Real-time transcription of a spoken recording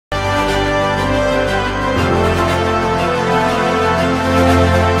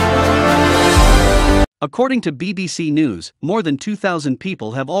According to BBC News, more than 2,000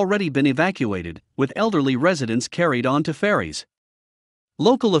 people have already been evacuated, with elderly residents carried onto ferries.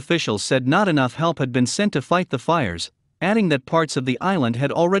 Local officials said not enough help had been sent to fight the fires, adding that parts of the island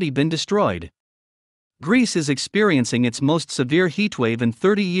had already been destroyed. Greece is experiencing its most severe heatwave in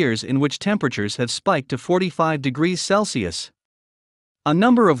 30 years, in which temperatures have spiked to 45 degrees Celsius. A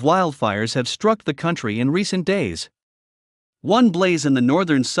number of wildfires have struck the country in recent days. One blaze in the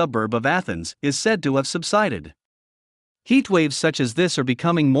northern suburb of Athens is said to have subsided. Heatwaves such as this are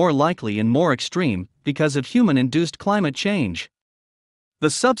becoming more likely and more extreme because of human-induced climate change.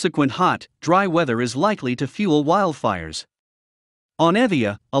 The subsequent hot, dry weather is likely to fuel wildfires. On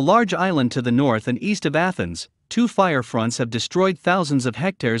Evia, a large island to the north and east of Athens, 2 fire fronts have destroyed thousands of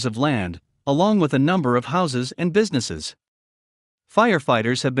hectares of land, along with a number of houses and businesses.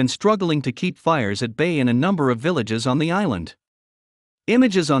 Firefighters have been struggling to keep fires at bay in a number of villages on the island.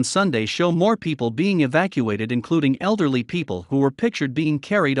 Images on Sunday show more people being evacuated, including elderly people who were pictured being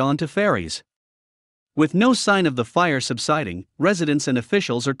carried onto ferries. With no sign of the fire subsiding, residents and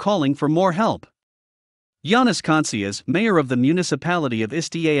officials are calling for more help. Yannis Kontsias, mayor of the municipality of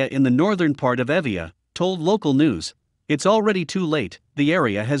Istia in the northern part of Evia, told local news, "It's already too late, the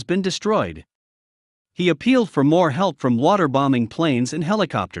area has been destroyed." He appealed for more help from water-bombing planes and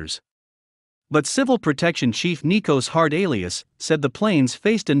helicopters. But Civil Protection Chief Nikos Hardalias said the planes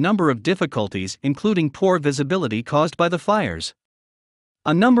faced a number of difficulties, including poor visibility caused by the fires.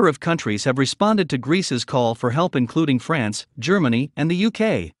 A number of countries have responded to Greece's call for help, including France, Germany, and the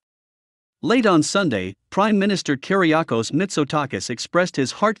UK. Late on Sunday, Prime Minister Kyriakos Mitsotakis expressed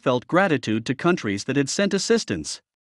his heartfelt gratitude to countries that had sent assistance.